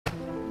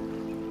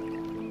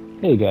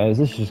Hey guys,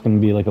 this is just gonna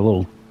be like a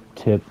little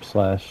tip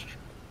slash,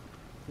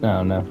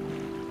 I don't know,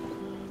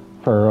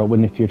 for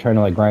when if you're trying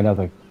to like grind out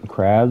the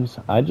crabs.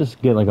 I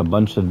just get like a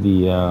bunch of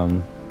the,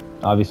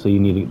 obviously you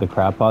need the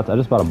crab pots. I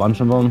just bought a bunch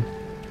of them,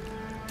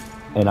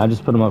 and I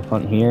just put them up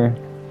front here,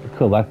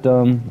 collect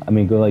them. I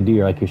mean, go like do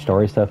your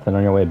story stuff. Then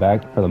on your way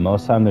back, for the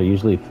most time, they're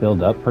usually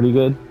filled up pretty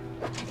good.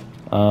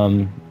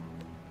 And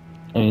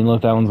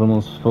look, that one's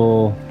almost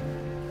full.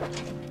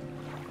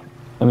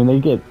 I mean,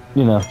 they get,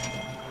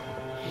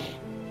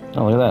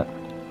 oh, look at that.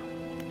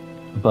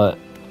 But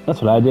that's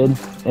what I did,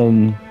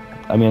 and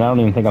I mean, I don't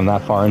even think I'm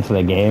that far into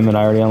the game, and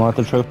I already unlocked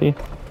the trophy.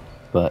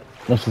 But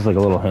that's just like a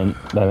little hint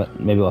that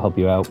maybe will help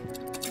you out.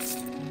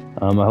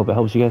 I hope it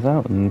helps you guys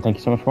out, and thank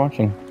you so much for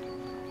watching.